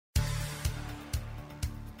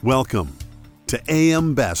Welcome to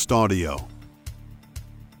AM Best Audio.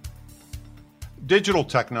 Digital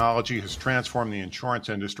technology has transformed the insurance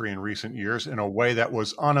industry in recent years in a way that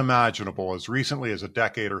was unimaginable as recently as a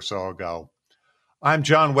decade or so ago. I'm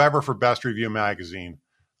John Weber for Best Review Magazine.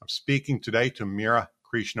 I'm speaking today to Meera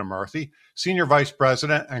Krishnamurthy, Senior Vice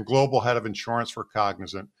President and Global Head of Insurance for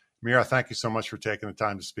Cognizant. Meera, thank you so much for taking the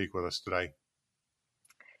time to speak with us today.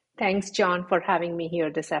 Thanks, John, for having me here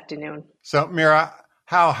this afternoon. So, Meera,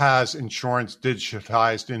 how has insurance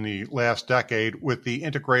digitized in the last decade with the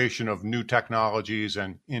integration of new technologies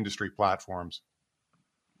and industry platforms?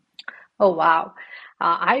 Oh, wow.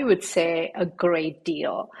 I would say a great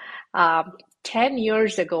deal. 10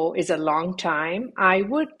 years ago is a long time. I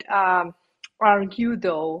would argue,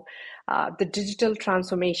 though, the digital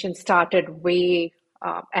transformation started way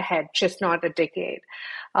ahead, just not a decade.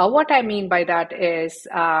 What I mean by that is,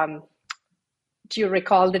 do you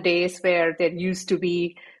recall the days where there used to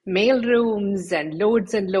be mail rooms and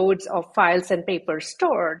loads of files and papers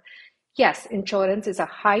stored? Yes, insurance is a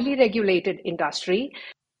highly regulated industry,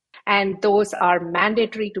 and those are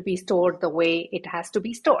mandatory to be stored the way it has to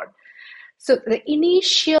be stored. So the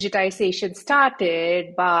initial digitization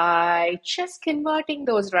started by just converting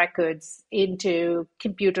those records into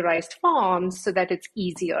computerized forms so that it's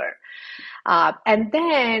easier. And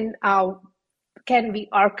then can we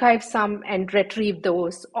archive some and retrieve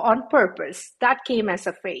those on purpose? That came as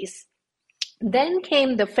a phase. Then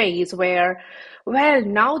came the phase where, well,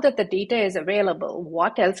 now that the data is available,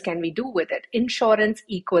 what else can we do with it? Insurance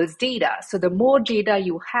equals data. So the more data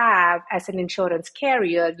you have as an insurance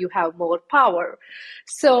carrier, you have more power.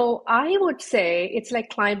 So I would say it's like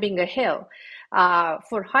climbing a hill.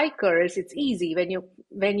 For hikers, it's easy.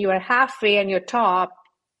 When you are halfway and you're top,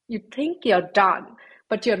 you think you're done,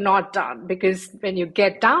 but you're not done, because when you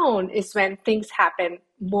get down is when things happen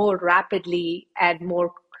more rapidly and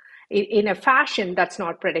more in a fashion that's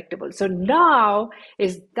not predictable. So now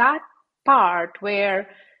is that part where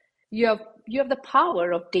you have the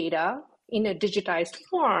power of data in a digitized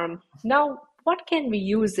form. Now, what can we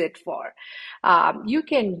use it for? You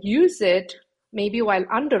can use it maybe while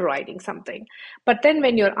underwriting something, but then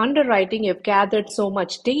when you're underwriting, you've gathered so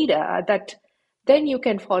much data that then you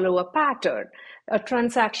can follow a pattern, a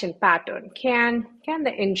transaction pattern. Can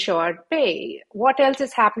the insured pay? What else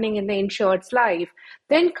is happening in the insured's life?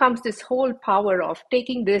 Then comes this whole power of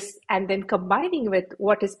taking this and then combining with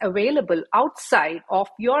what is available outside of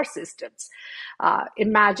your systems.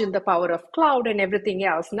 Imagine the power of cloud and everything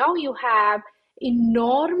else. Now you have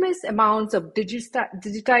enormous amounts of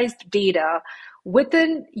digitized data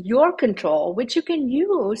within your control, which you can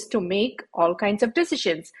use to make all kinds of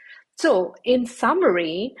decisions. So in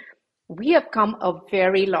summary, we have come a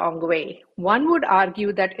very long way. One would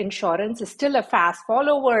argue that insurance is still a fast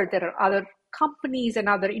follower. There are other companies and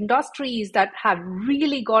other industries that have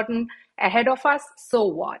really gotten ahead of us. So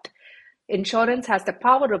what? Insurance has the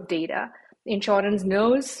power of data. Insurance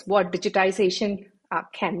knows what digitization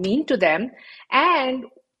can mean to them, and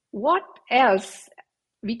what else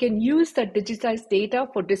we can use that digitized data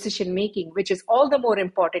for decision making, which is all the more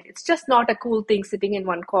important. It's just not a cool thing sitting in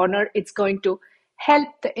one corner. It's going to help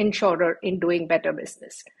the insurer in doing better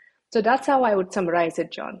business. So that's how I would summarize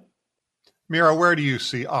it, John. Meera, where do you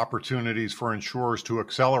see opportunities for insurers to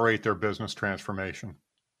accelerate their business transformation?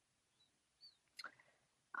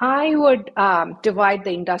 I would divide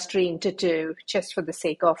the industry into two, just for the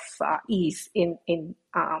sake of ease in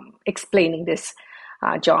explaining this.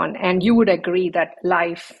 John, and you would agree that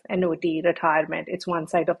life, annuity, retirement, it's one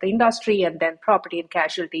side of the industry, and then property and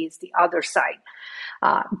casualty is the other side.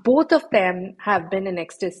 Both of them have been in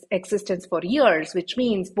existence for years, which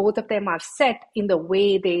means both of them are set in the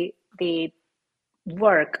way they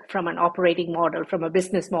work from an operating model, from a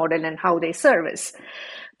business model, and how they service.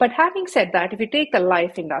 But having said that, if you take the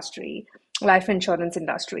life insurance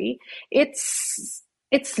industry,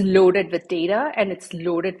 it's loaded with data and it's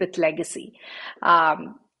loaded with legacy.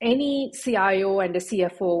 Any CIO and a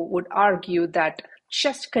CFO would argue that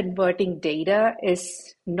just converting data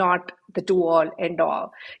is not the do-all,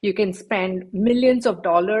 end-all. You can spend millions of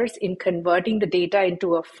dollars in converting the data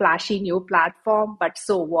into a flashy new platform, but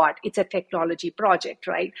so what? It's a technology project,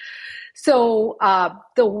 right? So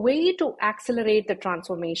the way to accelerate the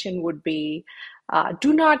transformation would be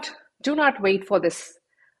do not wait for this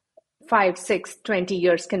 5, 6, 20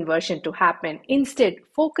 years conversion to happen. Instead,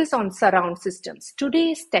 focus on surround systems.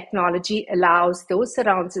 Today's technology allows those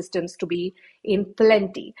surround systems to be in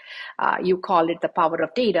plenty. You call it the power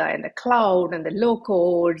of data and the cloud and the low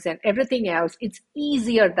codes and everything else. It's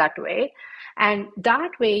easier that way. And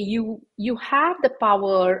that way you have the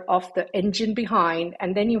power of the engine behind,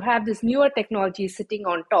 and then you have this newer technology sitting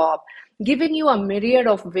on top, giving you a myriad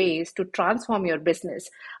of ways to transform your business.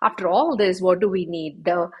 After all this, what do we need?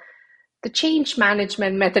 The change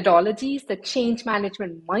management methodologies, the change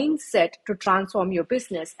management mindset to transform your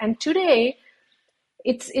business. And today,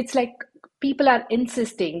 it's like people are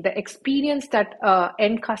insisting the experience that an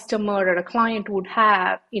end customer or a client would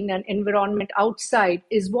have in an environment outside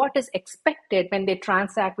is what is expected when they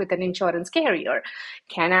transact with an insurance carrier.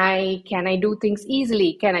 Can I do things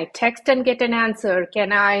easily? Can I text and get an answer?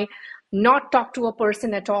 Can I not talk to a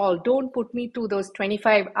person at all? Don't put me through those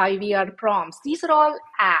 25 IVR prompts. These are all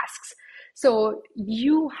asks. So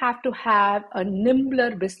you have to have a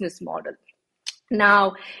nimbler business model.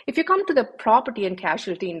 Now, if you come to the property and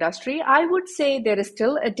casualty industry, I would say there is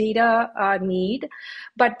still a data need,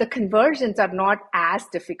 but the conversions are not as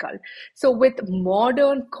difficult. So with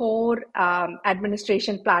modern core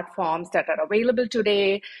administration platforms that are available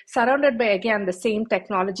today, surrounded by, again, the same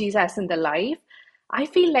technologies as in the life, I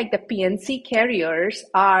feel like the PNC carriers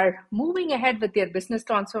are moving ahead with their business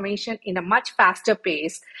transformation in a much faster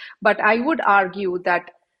pace. But I would argue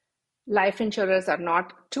that life insurers are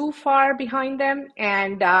not too far behind them.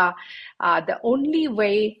 And the only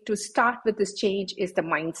way to start with this change is the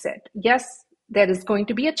mindset. Yes, there is going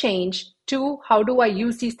to be a change. 2, how do I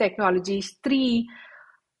use these technologies? 3,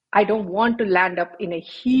 I don't want to land up in a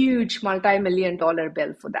huge multi-million-dollar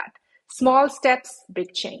bill for that. Small steps,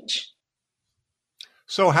 big change.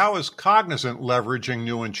 So how is Cognizant leveraging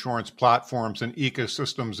new insurance platforms and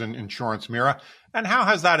ecosystems in insurance, Meera? And how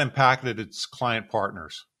has that impacted its client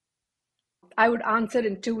partners? I would answer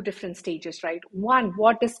in 2 different stages, right? 1,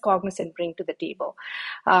 what does Cognizant bring to the table?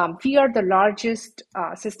 We are the largest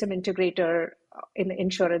system integrator in the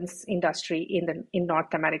insurance industry in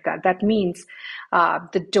North America. That means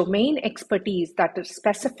the domain expertise that is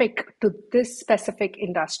specific to this specific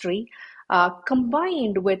industry,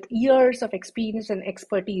 combined with years of experience and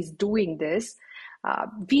expertise doing this,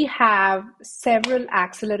 we have several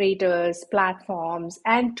accelerators, platforms,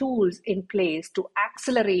 and tools in place to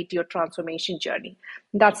accelerate your transformation journey.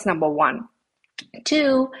 That's number 1.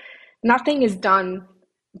 2, nothing is done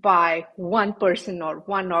by one person or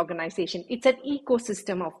one organization. It's an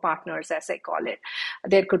ecosystem of partners, as I call it.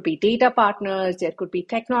 There could be data partners, there could be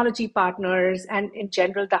technology partners, and in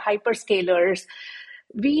general, the hyperscalers.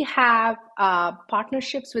 We have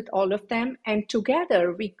partnerships with all of them, and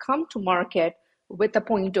together we come to market with a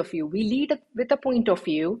point of view. We lead with a point of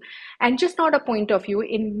view, and just not a point of view.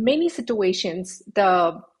 In many situations,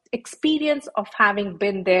 the experience of having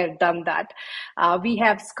been there, done that. We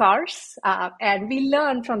have scars, and we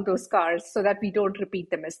learn from those scars so that we don't repeat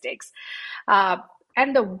the mistakes. And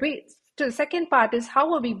the second part is,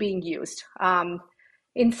 how are we being used?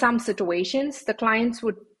 In some situations, the clients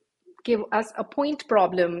would give us a point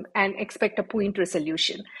problem and expect a point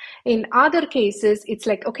resolution. In other cases, it's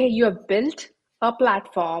like, okay, you have built a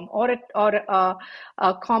platform or a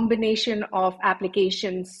combination of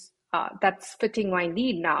applications that's fitting my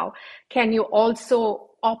need now. Can you also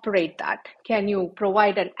operate that? Can you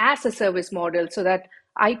provide an as-a-service model so that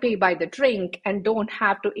I pay by the drink and don't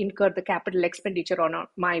have to incur the capital expenditure on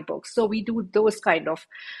my books? So we do those kind of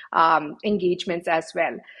engagements as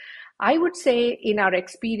well. I would say in our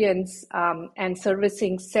experience and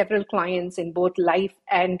servicing several clients in both life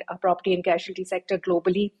and property and casualty sector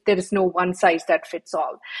globally, there is no one size that fits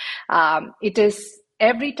all. It is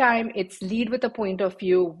every time it's lead with a point of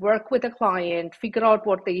view, work with a client, figure out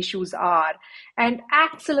what the issues are, and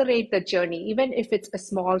accelerate the journey. Even if it's a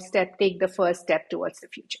small step, take the first step towards the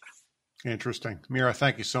future. Interesting. Meera,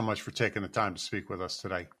 thank you so much for taking the time to speak with us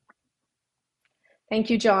today. Thank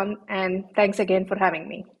you, John, and thanks again for having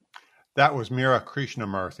me. That was Meera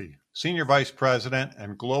Krishnamurthy, Senior Vice President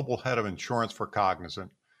and Global Head of Insurance for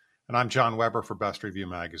Cognizant. And I'm John Weber for Best Review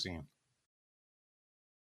Magazine.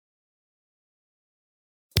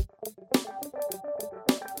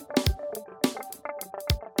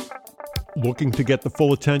 Looking to get the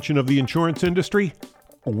full attention of the insurance industry?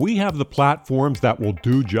 We have the platforms that will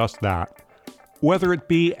do just that. Whether it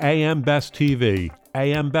be AM Best TV,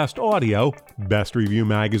 AM Best Audio, Best Review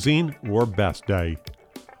Magazine, or Best Day.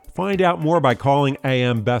 Find out more by calling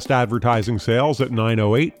AM Best Advertising Sales at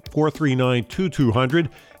 908-439-2200,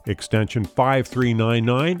 extension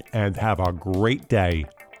 5399, and have a great day.